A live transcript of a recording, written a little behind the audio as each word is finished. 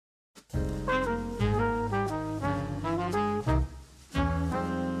Welcome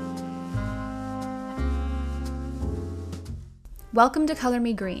to Color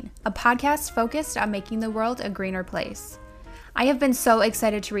Me Green, a podcast focused on making the world a greener place. I have been so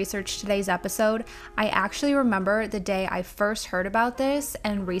excited to research today's episode. I actually remember the day I first heard about this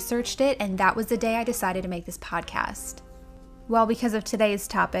and researched it, and that was the day I decided to make this podcast. Well, because of today's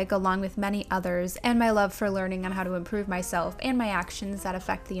topic, along with many others, and my love for learning on how to improve myself and my actions that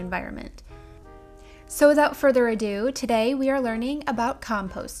affect the environment. So without further ado, today we are learning about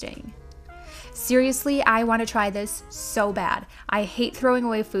composting. Seriously, I want to try this so bad. I hate throwing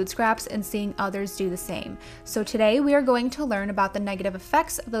away food scraps and seeing others do the same. So today we are going to learn about the negative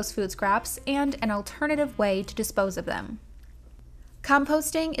effects of those food scraps and an alternative way to dispose of them.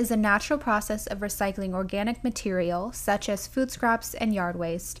 Composting is a natural process of recycling organic material, such as food scraps and yard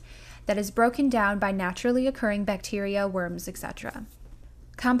waste, that is broken down by naturally occurring bacteria, worms, etc.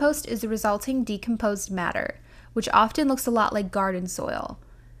 Compost is the resulting decomposed matter, which often looks a lot like garden soil.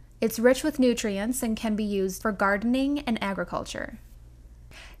 It's rich with nutrients and can be used for gardening and agriculture.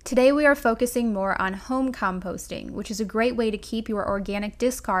 Today we are focusing more on home composting, which is a great way to keep your organic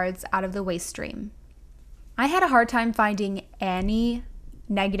discards out of the waste stream. I had a hard time finding any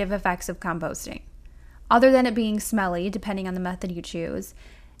negative effects of composting, other than it being smelly, depending on the method you choose.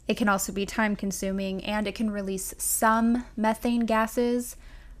 It can also be time-consuming, and it can release some methane gases,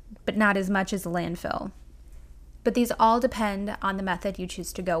 but not as much as a landfill. But these all depend on the method you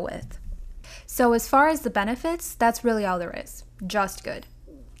choose to go with. So as far as the benefits, that's really all there is. Just good.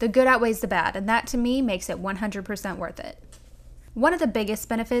 The good outweighs the bad, and that to me makes it 100% worth it. One of the biggest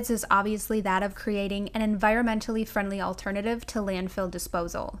benefits is obviously that of creating an environmentally friendly alternative to landfill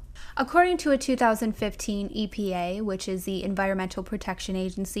disposal. According to a 2015 EPA, which is the Environmental Protection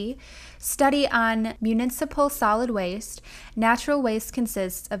Agency, study on municipal solid waste, natural waste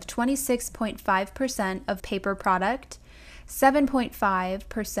consists of 26.5% of paper product,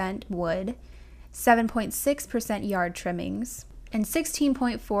 7.5% wood, 7.6% yard trimmings, and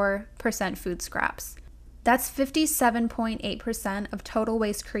 16.4% food scraps. That's 57.8% of total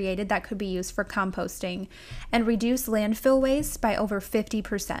waste created that could be used for composting and reduce landfill waste by over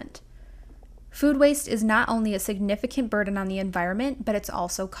 50%. Food waste is not only a significant burden on the environment, but it's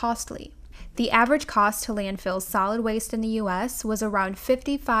also costly. The average cost to landfill solid waste in the U.S. was around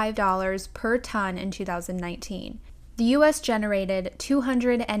 $55 per ton in 2019. The U.S. generated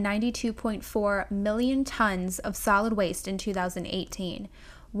 292.4 million tons of solid waste in 2018.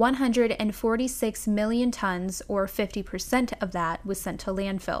 146 million tons, or 50% of that, was sent to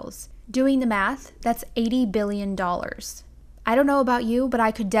landfills. Doing the math, that's $80 billion. I don't know about you, but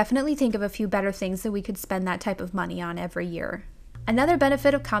I could definitely think of a few better things that we could spend that type of money on every year. Another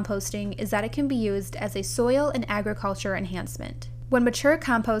benefit of composting is that it can be used as a soil and agriculture enhancement. When mature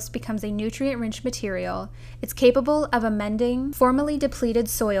compost becomes a nutrient-rich material, it's capable of amending formerly depleted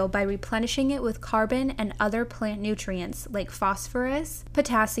soil by replenishing it with carbon and other plant nutrients like phosphorus,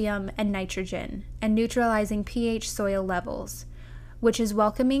 potassium, and nitrogen, and neutralizing pH soil levels, which is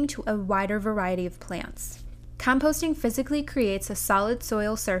welcoming to a wider variety of plants. Composting physically creates a solid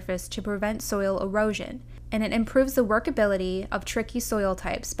soil surface to prevent soil erosion, and it improves the workability of tricky soil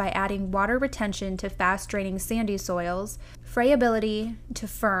types by adding water retention to fast-draining sandy soils, frayability to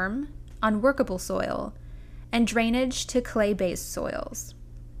firm, unworkable soil, and drainage to clay-based soils.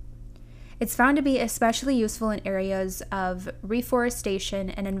 It's found to be especially useful in areas of reforestation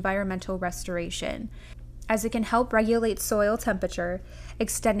and environmental restoration, as it can help regulate soil temperature,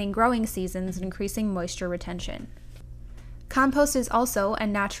 extending growing seasons and increasing moisture retention. Compost is also a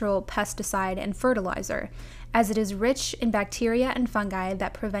natural pesticide and fertilizer, as it is rich in bacteria and fungi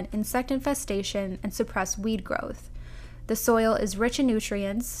that prevent insect infestation and suppress weed growth. The soil is rich in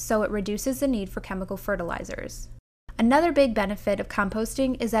nutrients, so it reduces the need for chemical fertilizers. Another big benefit of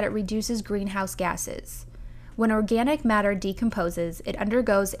composting is that it reduces greenhouse gases. When organic matter decomposes, it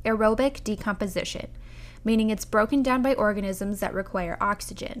undergoes aerobic decomposition, meaning it's broken down by organisms that require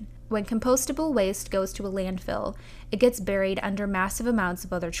oxygen. When compostable waste goes to a landfill, it gets buried under massive amounts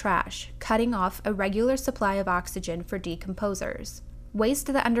of other trash, cutting off a regular supply of oxygen for decomposers. Waste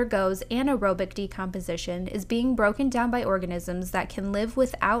that undergoes anaerobic decomposition is being broken down by organisms that can live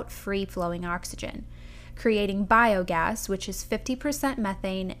without free-flowing oxygen, creating biogas, which is 50%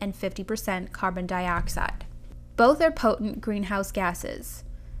 methane and 50% carbon dioxide. Both are potent greenhouse gases.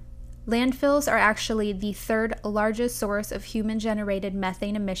 Landfills are actually the third largest source of human-generated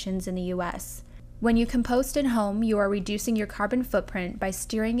methane emissions in the U.S. When you compost at home, you are reducing your carbon footprint by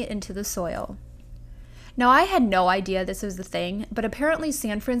steering it into the soil. Now, I had no idea this was a thing, but apparently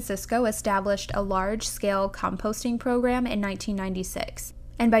San Francisco established a large-scale composting program in 1996.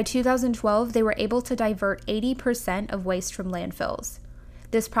 And by 2012, they were able to divert 80% of waste from landfills.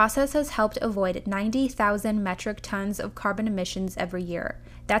 This process has helped avoid 90,000 metric tons of carbon emissions every year.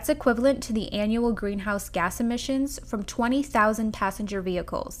 That's equivalent to the annual greenhouse gas emissions from 20,000 passenger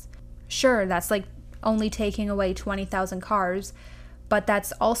vehicles. Sure, that's like only taking away 20,000 cars, but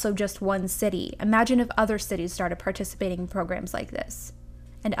that's also just one city. Imagine if other cities started participating in programs like this.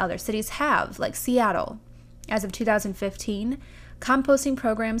 And other cities have, like Seattle. As of 2015, composting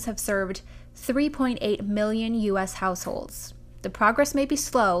programs have served 3.8 million U.S. households. The progress may be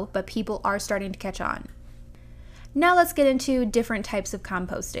slow, but people are starting to catch on. Now let's get into different types of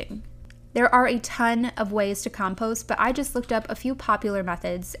composting. There are a ton of ways to compost, but I just looked up a few popular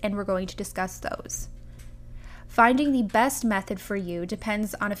methods and we're going to discuss those. Finding the best method for you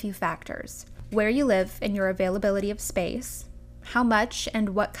depends on a few factors: where you live and your availability of space, how much and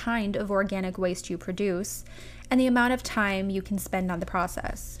what kind of organic waste you produce, and the amount of time you can spend on the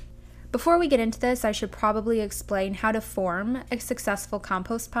process. Before we get into this, I should probably explain how to form a successful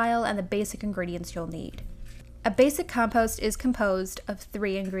compost pile and the basic ingredients you'll need. A basic compost is composed of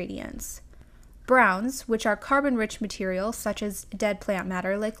 3 ingredients: browns, which are carbon-rich materials such as dead plant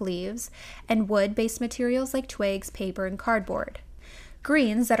matter like leaves, and wood-based materials like twigs, paper, and cardboard.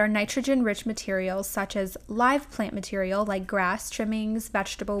 Greens, that are nitrogen-rich materials such as live plant material like grass, trimmings,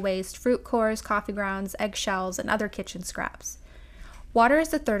 vegetable waste, fruit cores, coffee grounds, eggshells, and other kitchen scraps. Water is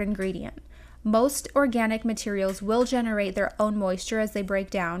the 3rd ingredient. Most organic materials will generate their own moisture as they break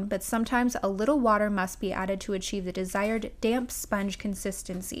down, but sometimes a little water must be added to achieve the desired damp sponge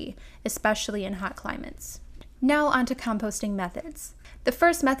consistency, especially in hot climates. Now onto composting methods. The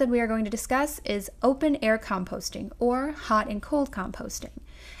first method we are going to discuss is open air composting, or hot and cold composting.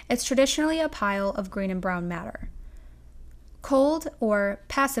 It's traditionally a pile of green and brown matter. Cold or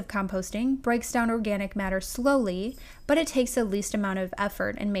passive composting breaks down organic matter slowly, but it takes the least amount of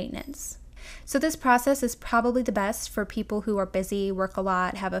effort and maintenance. So this process is probably the best for people who are busy, work a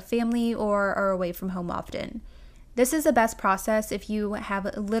lot, have a family, or are away from home often. This is the best process if you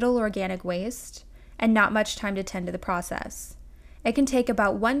have little organic waste and not much time to tend to the process. It can take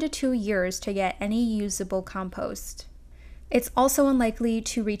about 1 to 2 years to get any usable compost. It's also unlikely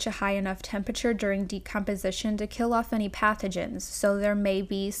to reach a high enough temperature during decomposition to kill off any pathogens, so there may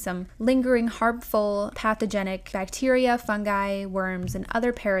be some lingering harmful pathogenic bacteria, fungi, worms, and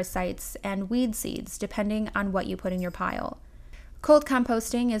other parasites and weed seeds, depending on what you put in your pile. Cold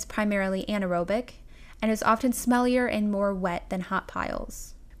composting is primarily anaerobic and is often smellier and more wet than hot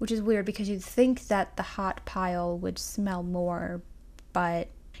piles, which is weird because you'd think that the hot pile would smell more, but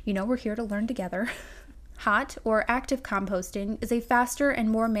we're here to learn together. Hot or active composting is a faster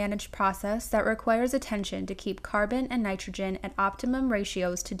and more managed process that requires attention to keep carbon and nitrogen at optimum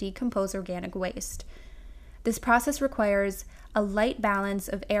ratios to decompose organic waste. This process requires a light balance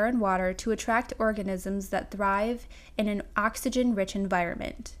of air and water to attract organisms that thrive in an oxygen-rich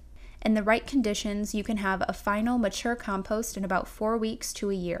environment. In the right conditions, you can have a final mature compost in about 4 weeks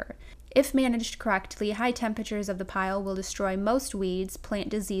to a year. If managed correctly, high temperatures of the pile will destroy most weeds, plant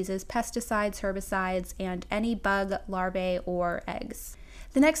diseases, pesticides, herbicides, and any bug, larvae, or eggs.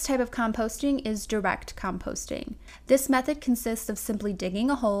 The next type of composting is direct composting. This method consists of simply digging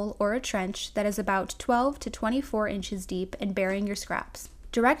a hole or a trench that is about 12 to 24 inches deep and burying your scraps.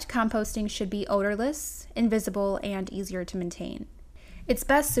 Direct composting should be odorless, invisible, and easier to maintain. It's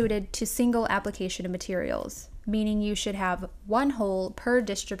best suited to single application of materials, meaning you should have 1 hole per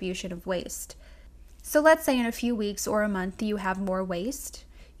distribution of waste. So let's say in a few weeks or a month you have more waste.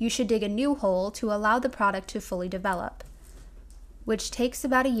 You should dig a new hole to allow the product to fully develop, which takes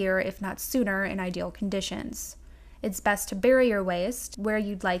about a year, if not sooner, in ideal conditions. It's best to bury your waste where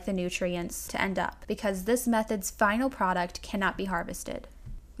you'd like the nutrients to end up, because this method's final product cannot be harvested.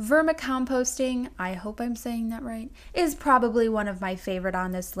 Vermicomposting, I hope I'm saying that right, is probably one of my favorite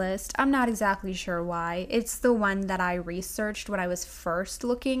on this list. I'm not exactly sure why. It's the one that I researched when I was first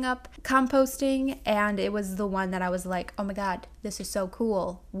looking up composting, and it was the one that I was like, oh my god, this is so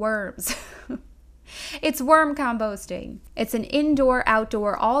cool. Worms. It's worm composting. It's an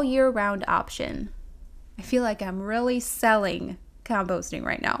indoor-outdoor all-year-round option. I feel like I'm really selling composting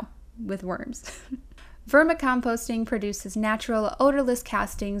right now with worms. Vermicomposting produces natural, odorless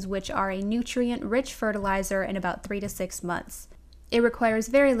castings, which are a nutrient-rich fertilizer in about 3 to 6 months. It requires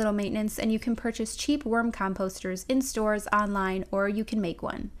very little maintenance, and you can purchase cheap worm composters in stores, online, or you can make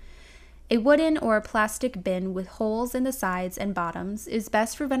one. A wooden or plastic bin with holes in the sides and bottoms is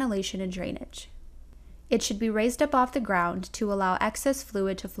best for ventilation and drainage. It should be raised up off the ground to allow excess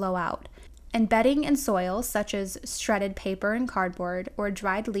fluid to flow out. And bedding and soil, such as shredded paper and cardboard or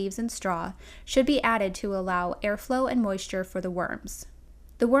dried leaves and straw, should be added to allow airflow and moisture for the worms.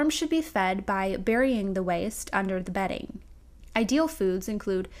 The worms should be fed by burying the waste under the bedding. Ideal foods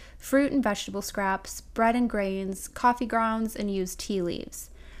include fruit and vegetable scraps, bread and grains, coffee grounds, and used tea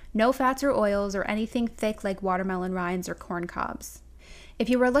leaves. No fats or oils or anything thick like watermelon rinds or corn cobs. If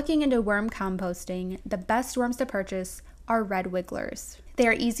you are looking into worm composting, the best worms to purchase are red wigglers. They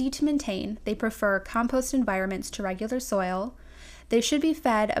are easy to maintain. They prefer compost environments to regular soil. They should be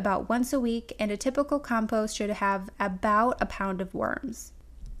fed about once a week, and a typical compost should have about a pound of worms.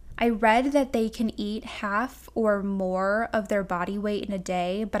 I read that they can eat half or more of their body weight in a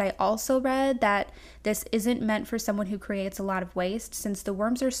day, but I also read that this isn't meant for someone who creates a lot of waste. Since the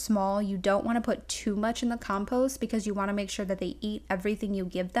worms are small, you don't want to put too much in the compost because you want to make sure that they eat everything you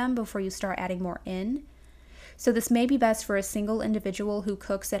give them before you start adding more in. So this may be best for a single individual who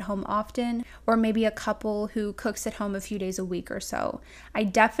cooks at home often, or maybe a couple who cooks at home a few days a week or so. I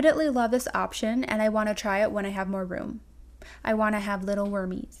definitely love this option, and I want to try it when I have more room. I want to have little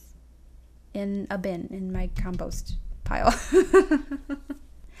wormies in a bin in my compost pile.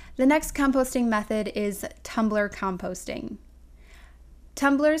 The next composting method is tumbler composting.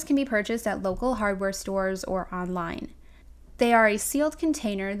 Tumblers can be purchased at local hardware stores or online. They are a sealed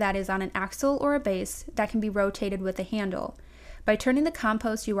container that is on an axle or a base that can be rotated with a handle. By turning the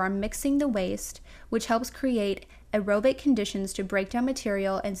compost, you are mixing the waste, which helps create aerobic conditions to break down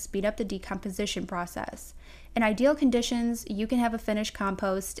material and speed up the decomposition process. In ideal conditions, you can have a finished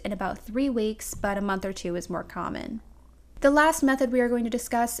compost in about 3 weeks, but a month or 2 is more common. The last method we are going to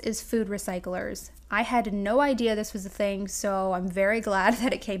discuss is food recyclers. I had no idea this was a thing, so I'm very glad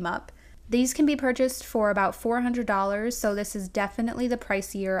that it came up. These can be purchased for about $400, so this is definitely the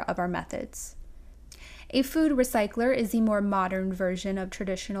pricier of our methods. A food recycler is the more modern version of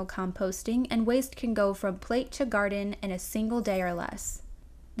traditional composting, and waste can go from plate to garden in a single day or less.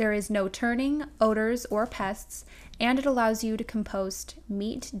 There is no turning, odors, or pests, and it allows you to compost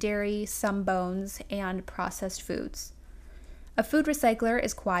meat, dairy, some bones, and processed foods. A food recycler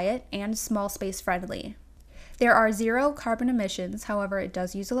is quiet and small space friendly. There are 0 carbon emissions, however it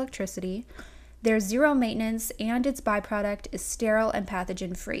does use electricity. There's 0 maintenance, and its byproduct is sterile and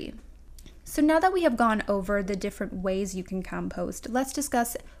pathogen free. So now that we have gone over the different ways you can compost, let's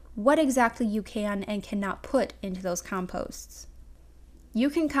discuss what exactly you can and cannot put into those composts. You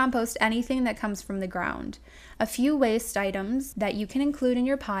can compost anything that comes from the ground. A few waste items that you can include in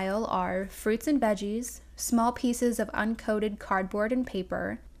your pile are fruits and veggies, small pieces of uncoated cardboard and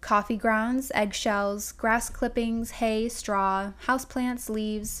paper, coffee grounds, eggshells, grass clippings, hay, straw, houseplants,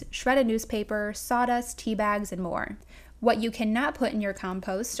 leaves, shredded newspaper, sawdust, tea bags, and more. What you cannot put in your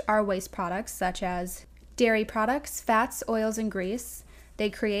compost are waste products such as dairy products, fats, oils, and grease. They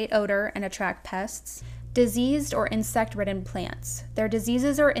create odor and attract pests. Diseased or insect-ridden plants. Their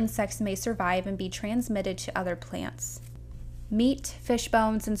diseases or insects may survive and be transmitted to other plants. Meat, fish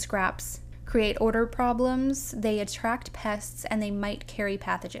bones, and scraps create odor problems, they attract pests, and they might carry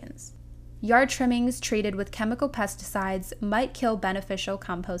pathogens. Yard trimmings treated with chemical pesticides might kill beneficial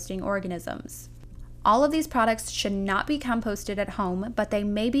composting organisms. All of these products should not be composted at home, but they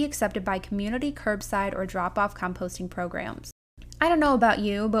may be accepted by community curbside or drop-off composting programs. I don't know about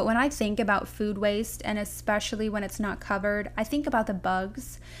you, but when I think about food waste, and especially when it's not covered, I think about the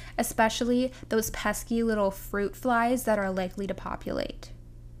bugs, especially those pesky little fruit flies that are likely to populate.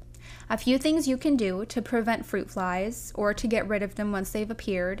 A few things you can do to prevent fruit flies, or to get rid of them once they've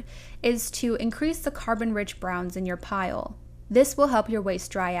appeared, is to increase the carbon-rich browns in your pile. This will help your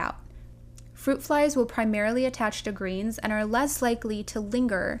waste dry out. Fruit flies will primarily attach to greens and are less likely to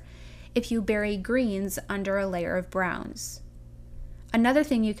linger if you bury greens under a layer of browns. Another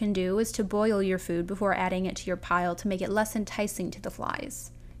thing you can do is to boil your food before adding it to your pile to make it less enticing to the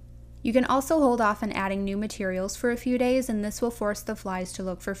flies. You can also hold off on adding new materials for a few days, and this will force the flies to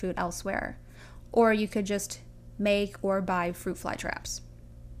look for food elsewhere. Or you could just make or buy fruit fly traps.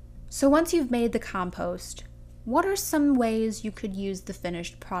 So once you've made the compost, what are some ways you could use the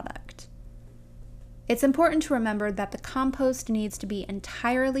finished product? It's important to remember that the compost needs to be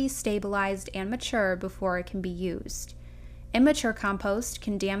entirely stabilized and mature before it can be used. Immature compost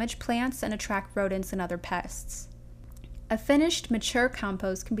can damage plants and attract rodents and other pests. A finished, mature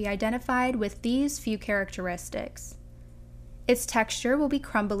compost can be identified with these few characteristics. Its texture will be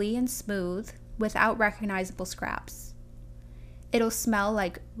crumbly and smooth, without recognizable scraps. It'll smell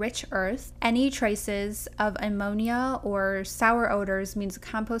like rich earth. Any traces of ammonia or sour odors means the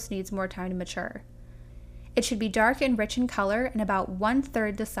compost needs more time to mature. It should be dark and rich in color and about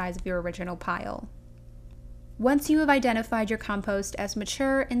 1/3 the size of your original pile. Once you have identified your compost as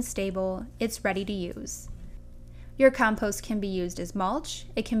mature and stable, it's ready to use. Your compost can be used as mulch,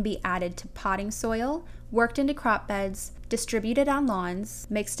 it can be added to potting soil, worked into crop beds, distributed on lawns,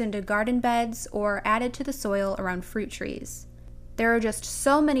 mixed into garden beds, or added to the soil around fruit trees. There are just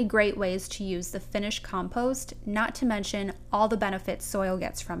so many great ways to use the finished compost, not to mention all the benefits soil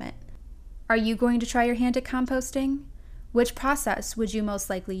gets from it. Are you going to try your hand at composting? Which process would you most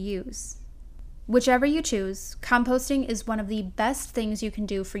likely use? Whichever you choose, composting is one of the best things you can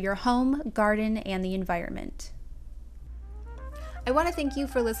do for your home, garden, and the environment. I want to thank you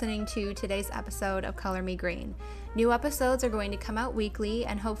for listening to today's episode of Color Me Green. New episodes are going to come out weekly,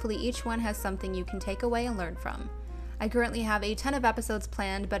 and hopefully each one has something you can take away and learn from. I currently have a ton of episodes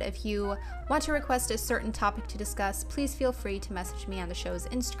planned, but if you want to request a certain topic to discuss, please feel free to message me on the show's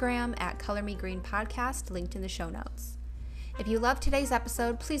Instagram at Color Me Green Podcast, linked in the show notes. If you loved today's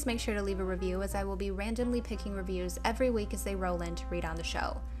episode, please make sure to leave a review, as I will be randomly picking reviews every week as they roll in to read on the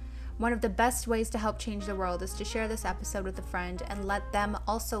show. One of the best ways to help change the world is to share this episode with a friend and let them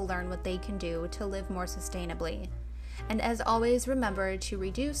also learn what they can do to live more sustainably. And as always, remember to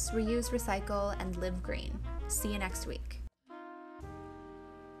reduce, reuse, recycle, and live green. See you next week.